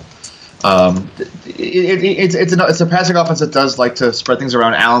at all. It's a passing offense that does like to spread things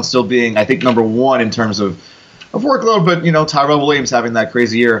around. Allen still being, I think, number 1 in terms of workload, but Tyrell Williams having that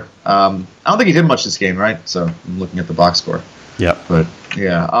crazy year. I don't think he did much this game, right? So I'm looking at the box score. Yeah, but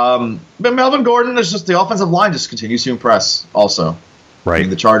but Melvin Gordon is just the offensive line just continues to impress. Also. Right. I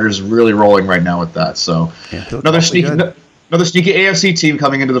mean, the Chargers really rolling right now with that. So another sneaky AFC team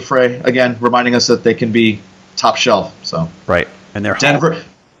coming into the fray again, reminding us that they can be top shelf. So right, and they're Denver. Home.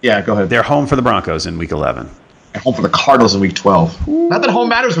 Yeah, go ahead. They're home for the Broncos in Week 11. And home for the Cardinals in Week 12. Ooh. Not that home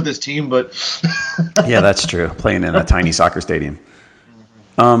matters with this team, but yeah, that's true. Playing in a tiny soccer stadium.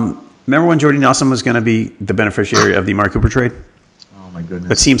 Remember when Jordy Nelson was going to be the beneficiary of the Amari Cooper trade? Oh my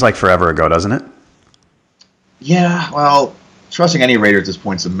goodness! It seems like forever ago, doesn't it? Yeah. Well. Trusting any Raider at this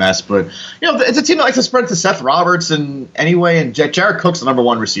point is a mess, but it's a team that likes to spread to Seth Roberts and Jared Cook's the number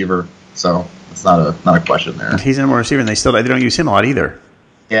 1 receiver, so it's not a question there. He's the number 1 receiver, and they don't use him a lot either.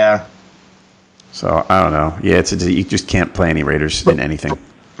 Yeah. So I don't know. Yeah, you just can't play any Raiders in anything.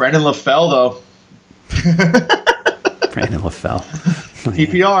 Brandon LaFell though. Brandon LaFell.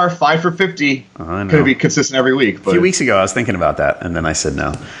 PPR 5 for 50. I know. Could be consistent every week. But. A few weeks ago, I was thinking about that, and then I said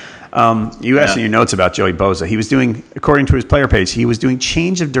no. You asked in your notes about Joey Bosa. He was doing, according to his player page, he was doing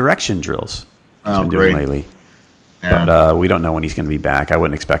change of direction drills. Oh, great. Doing lately. Yeah. But we don't know when he's going to be back. I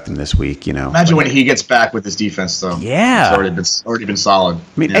wouldn't expect him this week, Imagine when he gets back with his defense, though. Yeah. It's already been solid.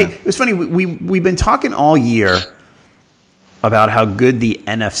 I mean, hey, it's funny. We've been talking all year about how good the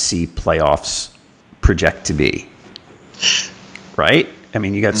NFC playoffs project to be. Right? I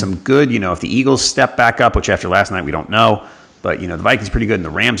mean, you got some good, if the Eagles step back up, which after last night we don't know, but, the Vikings are pretty good, and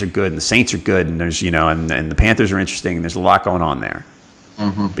the Rams are good, and the Saints are good, and there's, and the Panthers are interesting, and there's a lot going on there.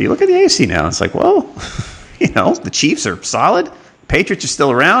 Mm-hmm. But you look at the AFC now, it's like, well, the Chiefs are solid, the Patriots are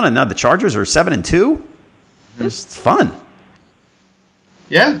still around, and now the Chargers are 7-2. It's fun.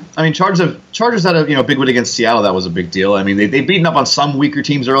 Yeah, I mean, Chargers had a big win against Seattle. That was a big deal. I mean, they beaten up on some weaker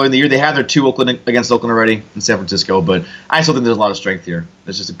teams early in the year. They had their 2 against Oakland already in San Francisco, but I still think there's a lot of strength here.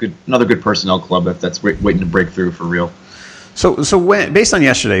 There's just another good personnel club that's waiting to break through for real. So based on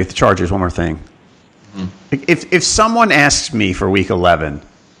yesterday with the Chargers, one more thing. Mm-hmm. If someone asks me for Week 11,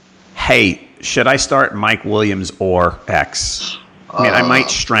 hey, should I start Mike Williams or X? I mean, I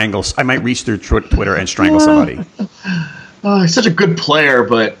might reach through Twitter and strangle somebody. He's such a good player,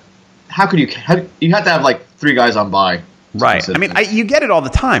 but how could you have to have like 3 guys on bye? Right. I mean, you get it all the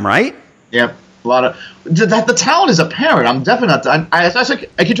time, right? Yep. A lot of the talent is apparent. I'm definitely not. I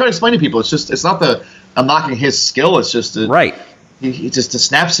keep trying to explain to people. It's not I'm knocking his skill. It's just right. The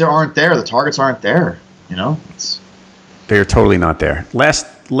snaps there aren't there. The targets aren't there. They're totally not there. Last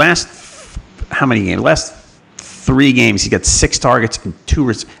how many games? Last 3 games, he got 6 targets and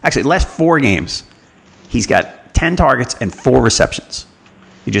 2. Actually, last 4 games, he's got 10 targets and 4 receptions.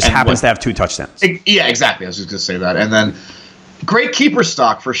 He just happens to have 2 touchdowns. Yeah, exactly. I was just going to say that. And then great keeper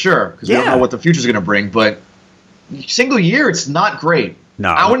stock for sure, because we don't know what the future is going to bring. But single year, it's not great. No,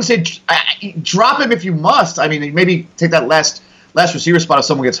 I wouldn't say drop him if you must. I mean, maybe take that last receiver spot if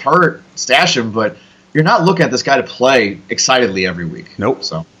someone gets hurt, stash him. But you're not looking at this guy to play excitedly every week. Nope.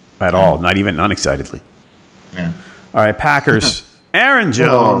 At all. Not even unexcitedly. Yeah. All right, Packers. Aaron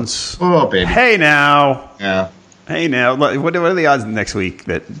Jones. Oh, baby. Hey now. Yeah. Hey now. What are the odds next week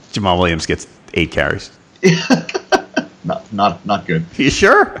that Jamal Williams gets 8 carries? Not good. You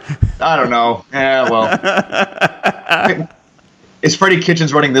sure? I don't know. Yeah, well. Is Freddie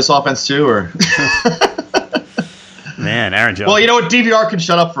Kitchens running this offense too, or? Man, Aaron Jones. Well, you know what? DVR can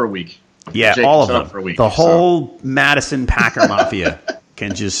shut up for a week. Yeah, Jake all of shut them. Up for a week, the whole Madison Packer Mafia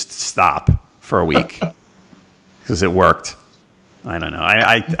can just stop for a week because it worked. I don't know.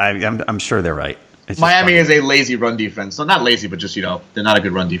 I'm sure they're right. Miami is a lazy run defense. So not lazy, but just they're not a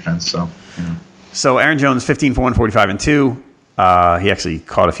good run defense. So. So Aaron Jones, 15 for 145 and 2. He actually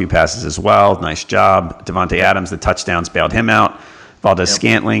caught a few passes as well. Nice job. Devontae Adams, the touchdowns bailed him out.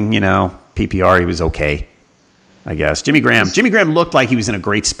 Valdez-Scantling, PPR, he was okay, I guess. Jimmy Graham looked like he was in a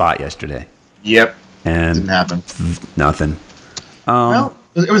great spot yesterday. Yep. And didn't happen. Nothing. Well,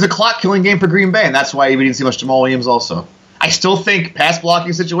 it was a clock-killing game for Green Bay, and that's why we didn't see much Jamal Williams also. I still think pass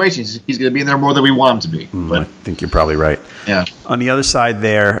blocking situations, he's going to be in there more than we want him to be. But I think you're probably right. Yeah. On the other side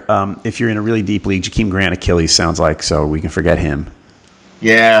there, if you're in a really deep league, Jakeem Grant Achilles sounds like, so we can forget him.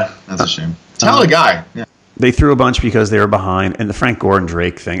 Yeah, that's a shame. Talented guy. Yeah. They threw a bunch because they were behind. And the Frank Gore and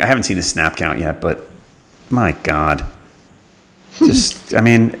Drake thing, I haven't seen his snap count yet, but my God. Just, I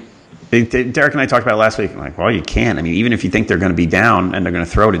mean, Derek and I talked about it last week. I'm like, well, you can't. I mean, even if you think they're going to be down and they're going to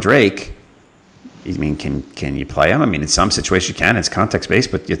throw to Drake, I mean, can you play him? I mean, in some situations you can. It's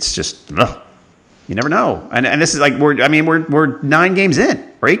context-based, but it's just, you never know. And this is like, we're 9 games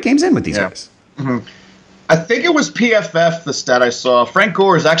in, or 8 games in with these guys. Mm-hmm. I think it was PFF, the stat I saw. Frank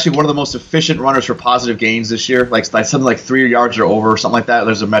Gore is actually one of the most efficient runners for positive gains this year. Like something like 3 yards or over or something like that.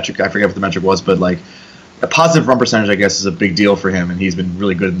 There's a metric, I forget what the metric was, but like a positive run percentage, I guess, is a big deal for him, and he's been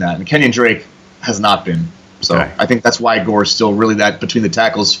really good in that. And Kenyon Drake has not been. So I think that's why Gore is still really that between the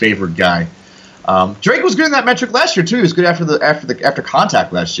tackles favored guy. Drake was good in that metric last year too. He was good after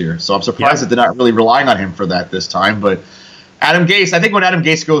contact last year. So I'm surprised that they're not really relying on him for that this time. But Adam Gase, I think when Adam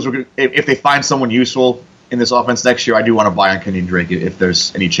Gase goes, if they find someone useful in this offense next year, I do want to buy on Kenyon Drake if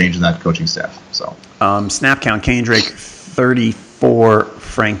there's any change in that coaching staff. So snap count: Kenyon Drake 34,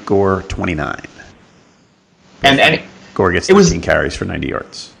 Frank Gore 29. And Gore gets 13 carries for 90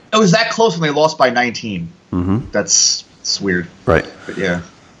 yards. It was that close when they lost by 19. Mm-hmm. That's weird. Right. But yeah.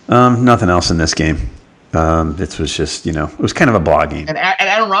 Nothing else in this game. This was just, it was kind of a blah game. And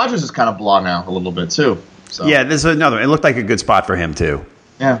Aaron Rodgers is kind of blah now a little bit too. So. Yeah, there's another one. It looked like a good spot for him too.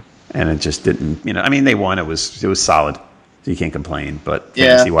 Yeah. And it just didn't, I mean, they won. It was solid. So you can't complain. But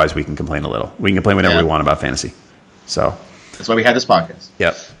fantasy-wise, we can complain a little. We can complain whatever we want about fantasy. So that's why we had this podcast.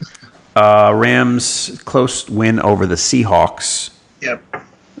 Yep. Rams close win over the Seahawks. Yep.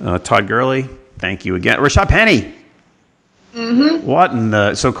 Todd Gurley, thank you again. Rashad Penny. Mm-hmm. What in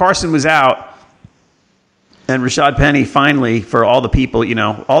the... So Carson was out, And Rashad Penny, finally, for all the people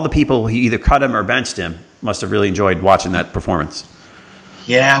who either cut him or benched him, must have really enjoyed watching that performance.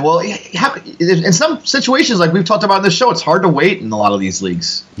 Yeah, well, in some situations, like we've talked about in this show, it's hard to wait in a lot of these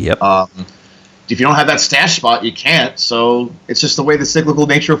leagues. Yep. If you don't have that stash spot, you can't. So it's just the way the cyclical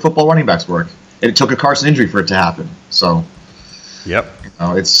nature of football running backs work. And it took a Carson injury for it to happen. So, yep.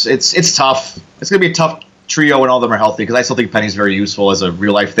 It's tough. It's going to be a tough trio when all of them are healthy, because I still think Penny's very useful as a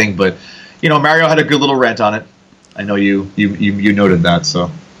real life thing. But Mario had a good little rant on it. I know you noted that.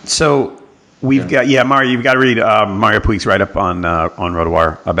 So we've got Mario. You've got to read Mario Puig's write up on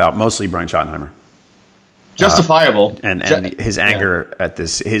RotoWire about mostly Brian Schottenheimer. Justifiable. And his anger at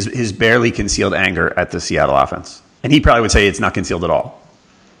this, his barely concealed anger at the Seattle offense. And he probably would say it's not concealed at all.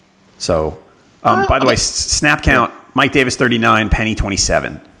 So, by the way, snap count, Mike Davis 39, Penny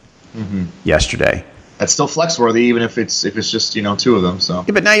 27 yesterday. That's still flex worthy, even if it's just two of them. So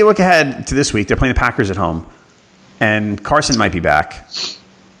yeah, but now you look ahead to this week. They're playing the Packers at home, and Carson might be back.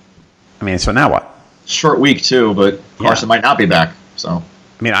 I mean, so now what? Short week too, but Carson might not be back. So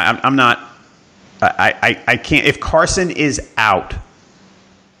I mean, I'm not. I can't. If Carson is out,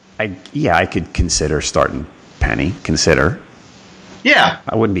 I could consider starting Penny. Yeah,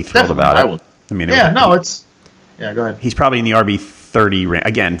 I wouldn't be thrilled about it. I would. I mean, go ahead. He's probably in the RB 30 range.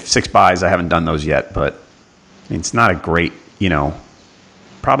 Again, 6 buys. I haven't done those yet, but I mean, it's not a great,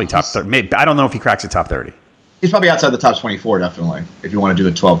 probably top 30. Maybe, I don't know if he cracks the top 30. He's probably outside the top 24, definitely, if you want to do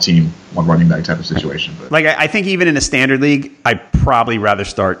the 12-team, one running back type of situation. But I think even in a standard league, I'd probably rather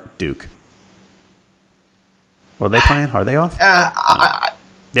start Duke. Well, are they playing? Are they off?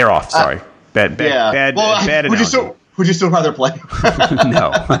 They're off. Sorry. Bad analogy. Would you still rather play?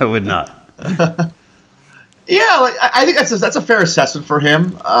 No, I would not. I think that's a fair assessment for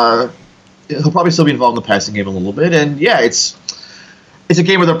him. He'll probably still be involved in the passing game a little bit, and it's a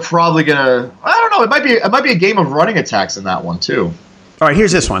game where they're probably gonna. I don't know. It might be a game of running attacks in that one too. All right,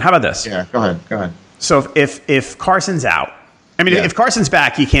 here's this one. How about this? Yeah, go ahead. So if Carson's out, if Carson's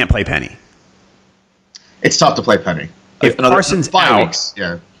back, you can't play Penny. It's tough to play Penny. If Carson's out, weeks,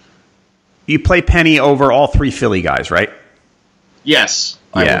 you play Penny over all 3 Philly guys, right? Yes.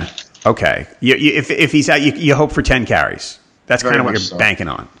 Yeah. Okay. If he's out, you hope for 10 carries. That's kind of what you're banking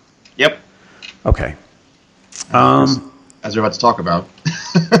on. Yep. Okay. As we're about to talk about.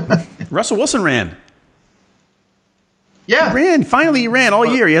 Russell Wilson ran. Yeah. He ran all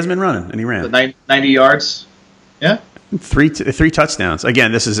year. He hasn't been running, and he ran. 90 yards. Yeah. 3 touchdowns.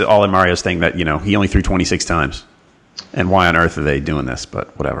 Again, this is all in Mario's thing that, he only threw 26 times. And why on earth are they doing this?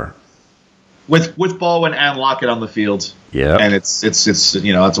 But whatever. With Baldwin and Lockett on the field. Yeah. And it's it's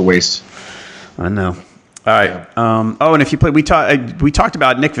a waste. I know. All right. And if you play, we talked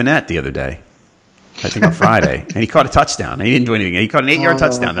about Nick Vannett the other day. I think on Friday. And he caught a touchdown. And he didn't do anything. He caught an 8-yard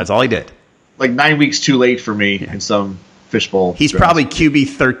touchdown. That's all he did. Like 9 weeks too late for me in some fishbowl. He's probably QB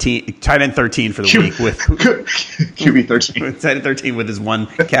 13, tight end 13 for the week with QB 13. Tight end 13 with his one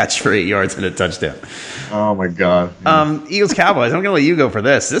catch for 8 yards and a touchdown. Oh my God. Yeah. Eagles Cowboys. I'm going to let you go for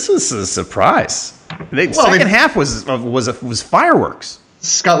this. This was a surprise. Second half was fireworks.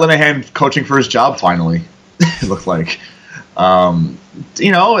 Scott Linehan coaching for his job finally. It looked like. The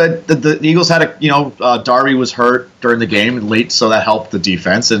Eagles had Darby was hurt during the game late, so that helped the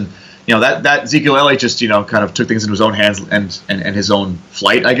defense, and that Ezekiel Elliott just kind of took things into his own hands and his own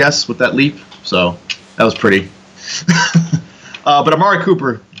flight, I guess, with that leap. So that was pretty. But Amari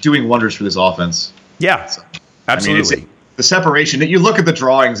Cooper doing wonders for this offense. Yeah, so, absolutely. The separation. You look at the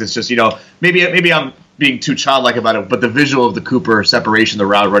drawings. It's just maybe I'm being too childlike about it, but the visual of the Cooper separation, the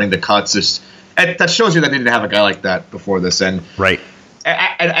route running, the cuts, that shows you that they didn't have a guy like that before this. And right.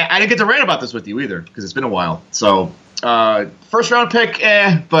 I didn't get to rant about this with you either because it's been a while. So first round pick,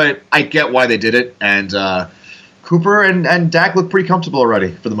 but I get why they did it. And Cooper and Dak look pretty comfortable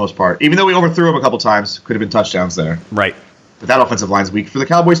already for the most part. Even though we overthrew him a couple times, could have been touchdowns there. Right. But that offensive line's weak for the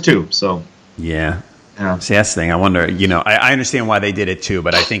Cowboys too. So yeah. See, that's the thing. I wonder. I understand why they did it too,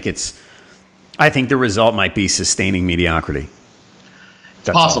 but I think the result might be sustaining mediocrity.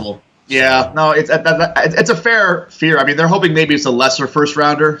 That's possible. All. Yeah, no, it's a fair fear. I mean, they're hoping maybe it's a lesser first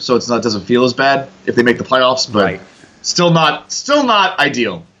rounder, so it doesn't feel as bad if they make the playoffs. But still not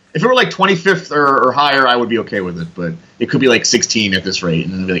ideal. If it were like 25th or higher, I would be okay with it. But it could be like 16 at this rate,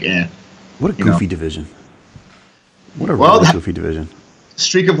 and then be like, eh. What a goofy division. What a really goofy division.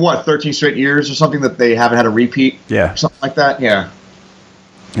 Streak of 13 straight years or something that they haven't had a repeat. Yeah, something like that. Yeah.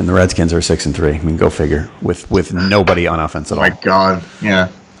 And the Redskins are 6-3. I mean, go figure. With nobody on offense at all. Oh my God. Yeah.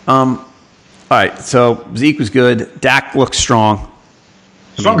 All right, so Zeke was good. Dak looks strong.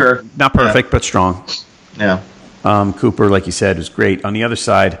 Stronger. Not perfect, but strong. Yeah. Cooper, like you said, was great. On the other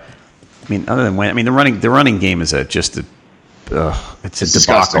side, I mean, other than the running game is it's a debacle.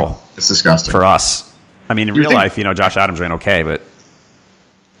 Disgusting. It's disgusting for us. I mean, in real life, Josh Adams ran okay, but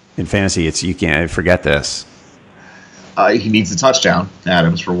in fantasy, you can't forget this. He needs the touchdown,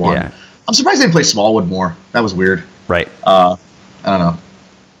 Adams, for one. Yeah. I'm surprised they didn't play Smallwood more. That was weird. Right. I don't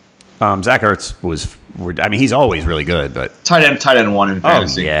know. Zach Ertz he's always really good, but tight end one in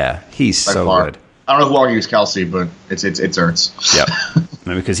fantasy. Oh yeah, he's so good. I don't know who I'll use Kelsey, but it's Ertz. Yep.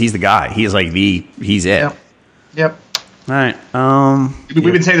 Because he's the guy. He's it. Yep. All right. We've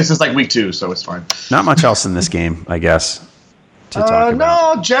been saying this since like week 2, so it's fine. Not much else in this game, I guess, to talk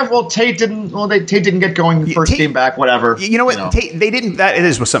about. No, Jeff. Well, Tate didn't get going the first game back. Whatever. You know what? Tate, they didn't. That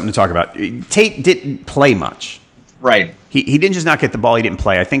it was something to talk about. Tate didn't play much. Right. He didn't just not get the ball. He didn't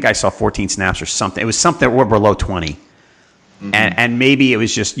play. I think I saw 14 snaps or something. It was something below 20. Mm-hmm. And maybe it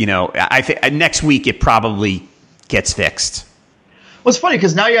was just, I think next week it probably gets fixed. Well, it's funny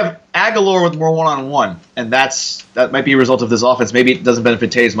because now you have Aguilar with more one-on-one, and that might be a result of this offense. Maybe it doesn't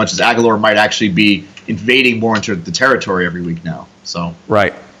benefit Tate as much as Aguilar might actually be invading more into the territory every week now. So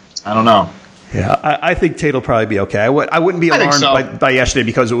right. I don't know. Yeah, I think Tate will probably be okay. I wouldn't be alarmed by yesterday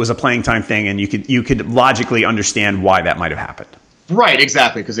because it was a playing time thing, and you could logically understand why that might have happened. Right,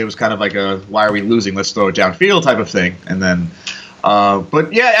 exactly, because it was kind of like a "why are we losing? Let's throw it downfield" type of thing, and then.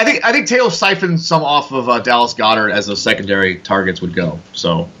 But yeah, I think Tate will siphon some off of Dallas Goedert as those secondary targets would go.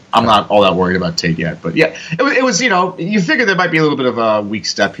 So I'm not all that worried about Tate yet. But yeah, it was you figure there might be a little bit of a weak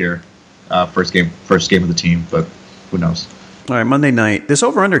step here, first game of the team, but who knows? All right, Monday night. This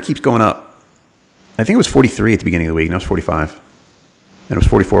over/under keeps going up. I think it was 43 at the beginning of the week. Now it's 45. And it was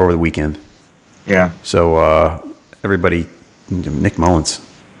 44 over the weekend. Yeah. So everybody, Nick Mullins.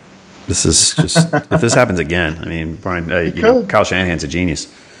 This is just if this happens again. I mean, Brian, Kyle Shanahan's a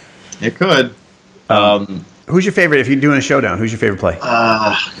genius. It could. Who's your favorite? If you're doing a showdown, who's your favorite play?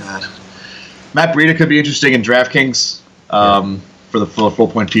 God, Matt Breida could be interesting in DraftKings for the full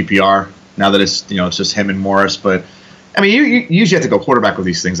point PPR. Now that it's it's just him and Morris, but I mean, you usually have to go quarterback with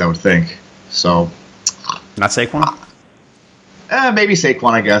these things. I would think so. Not Saquon. Maybe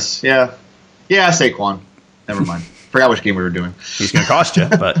Saquon. I guess. Yeah, Saquon. Never mind. Forgot which game we were doing. He's going to cost you,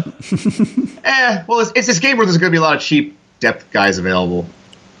 but well, it's this game where there's going to be a lot of cheap depth guys available.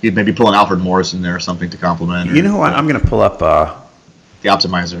 You'd maybe pull an Alfred Morris in there or something to complement. You know what? I'm going to pull up the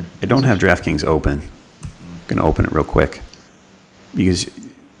optimizer. I don't have DraftKings open. I'm going to open it real quick because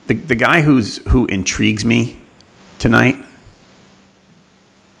the guy who intrigues me tonight.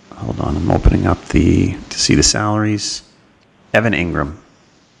 Hold on, I'm opening up to see the salaries. Evan Ingram.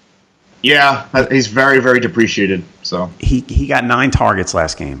 Yeah, he's very, very depreciated. So he got 9 targets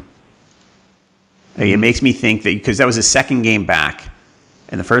last game. It makes me think that because that was his second game back,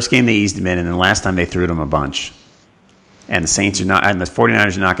 and the first game they eased him in, and then last time they threw him a bunch. And the Saints are not, and the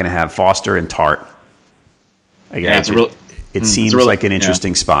 49ers are not going to have Foster and Tart. Again, it seems like an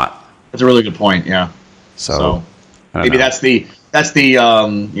interesting spot. That's a really good point. Yeah. So maybe that's the that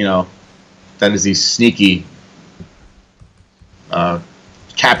is the sneaky.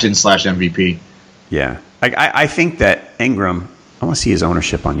 Captain / MVP. Yeah. I think that Ingram, I want to see his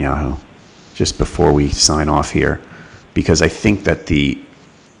ownership on Yahoo just before we sign off here, because I think that the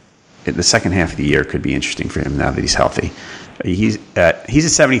second half of the year could be interesting for him now that he's healthy. He's at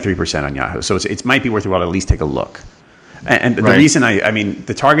 73% on Yahoo, so it might be worth your while to at least take a look. And the reason I mean,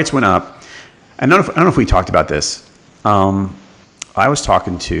 the targets went up. I don't know if we talked about this. I was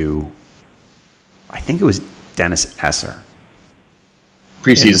talking to, I think it was Dennis Esser.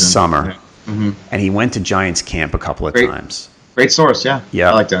 Preseason. In the summer. Yeah. Mm-hmm. And he went to Giants camp a couple of times. Great source, yeah.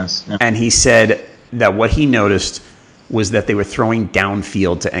 Yeah. I like Dennis. Yeah. And he said that what he noticed was that they were throwing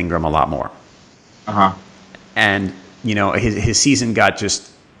downfield to Ingram a lot more. Uh-huh. And, his season got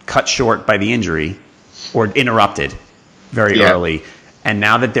just cut short by the injury or interrupted very early. And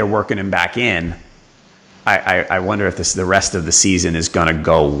now that they're working him back in, I wonder if the rest of the season is going to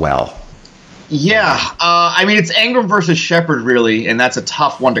go well. Yeah, I mean, it's Ingram versus Shepard, really, and that's a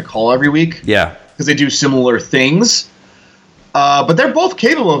tough one to call every week. Yeah. Because they do similar things. But they're both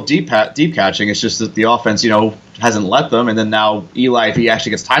capable of deep catching. It's just that the offense, hasn't let them, and then now Eli, if he actually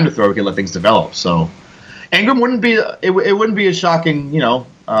gets time to throw, he can let things develop. So Ingram wouldn't be a shocking,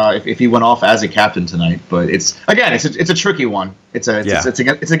 if he went off as a captain tonight. But it's a tricky one. It's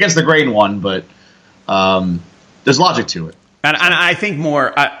against the grain one, but there's logic to it. And I think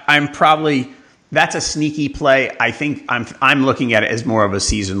more. I'm probably. That's a sneaky play. I think I'm looking at it as more of a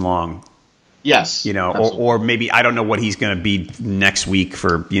season long. Yes. Or maybe I don't know what he's going to be next week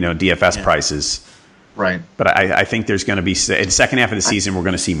for DFS prices. Right. But I think there's going to be, in the second half of the season, we're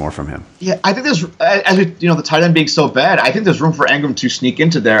going to see more from him. Yeah, I think there's, the tight end being so bad, I think there's room for Engram to sneak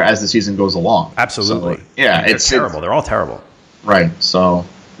into there as the season goes along. Absolutely. So, yeah, it's terrible. They're all terrible. Right. So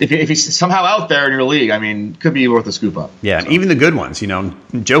if he's somehow out there in your league, I mean, could be worth a scoop up. Yeah, so. And even the good ones,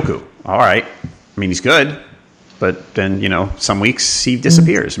 Njoku, all right. I mean, he's good, but then, some weeks he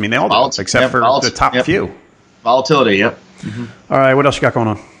disappears. I mean, they all do, except for the top few. Volatility, yep. Mm-hmm. All right, what else you got going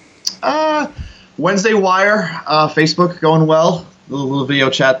on? Wednesday Wire, Facebook going well. Little video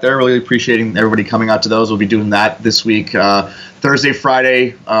chat there. Really appreciating everybody coming out to those. We'll be doing that this week. Thursday,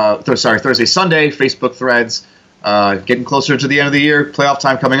 Sunday, Facebook threads. Getting closer to the end of the year. Playoff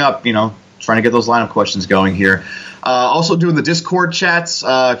time coming up. Trying to get those lineup questions going here. Also doing the Discord chats.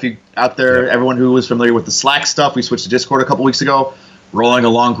 If you out there, everyone who was familiar with the Slack stuff, we switched to Discord a couple weeks ago. Rolling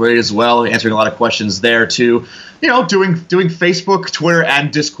along great as well. Answering a lot of questions there too. Doing Facebook, Twitter,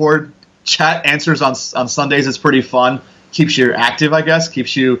 and Discord chat answers on Sundays is pretty fun. Keeps you active, I guess.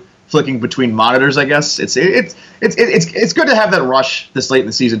 Keeps you flicking between monitors, I guess. It's good to have that rush this late in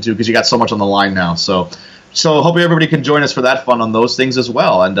the season too, because you got so much on the line now. So hopefully everybody can join us for that fun on those things as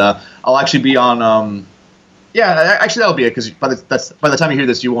well. And I'll actually be on. That'll be it, because by the time you hear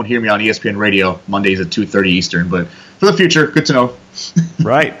this, you won't hear me on ESPN Radio Mondays at 2:30 Eastern. But for the future, good to know.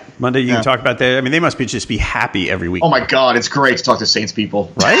 Right. Monday, you can talk about that. I mean, they must just be happy every week. Oh my God, it's great to talk to Saints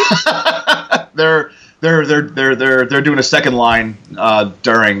people. Right? They're doing a second line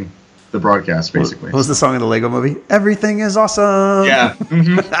during the broadcast, basically. What was the song in the Lego Movie? Everything is awesome. Yeah,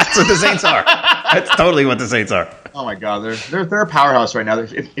 that's what the Saints are. That's totally what the Saints are. Oh my God, they're a powerhouse right now.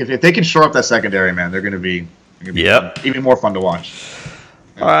 If they can shore up that secondary, man, they're going to be even more fun to watch.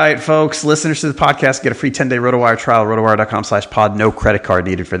 All right, folks, listeners to the podcast get a free 10-day RotoWire trial, rotowire.com/pod. No credit card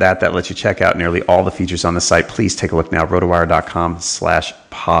needed for that. That lets you check out nearly all the features on the site. Please take a look now,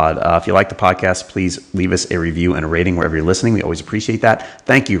 rotowire.com/pod. If you like the podcast, please leave us a review and a rating wherever you're listening. We always appreciate that.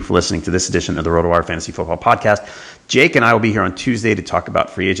 Thank you for listening to this edition of the RotoWire Fantasy Football Podcast. Jake and I will be here on Tuesday to talk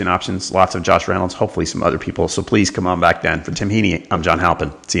about free agent options. Lots of Josh Reynolds, hopefully some other people. So please come on back then. For Tim Heaney, I'm John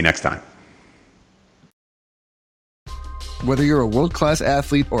Halpin. See you next time. Whether you're a world-class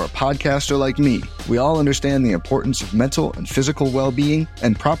athlete or a podcaster like me, we all understand the importance of mental and physical well-being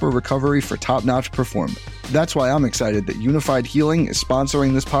and proper recovery for top-notch performance. That's why I'm excited that Unified Healing is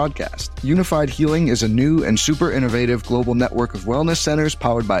sponsoring this podcast. Unified Healing is a new and super innovative global network of wellness centers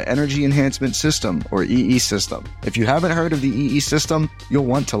powered by Energy Enhancement System, or EE System. If you haven't heard of the EE System, you'll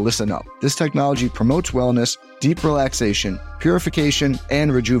want to listen up. This technology promotes wellness, deep relaxation, purification,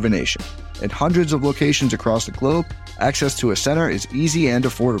 and rejuvenation. At hundreds of locations across the globe, access to a center is easy and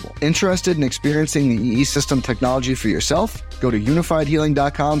affordable. Interested in experiencing the EE System technology for yourself? Go to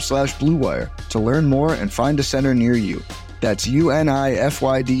unifiedhealing.com/bluewire to learn more and find a center near you. That's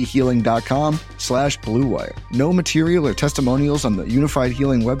unifydhealing.com/bluewire. No material or testimonials on the Unified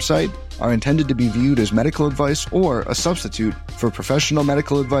Healing website are intended to be viewed as medical advice or a substitute for professional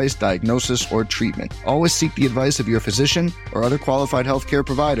medical advice, diagnosis, or treatment. Always seek the advice of your physician or other qualified healthcare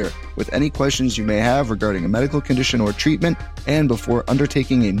provider with any questions you may have regarding a medical condition or treatment and before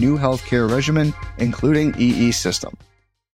undertaking a new healthcare regimen, including EE System.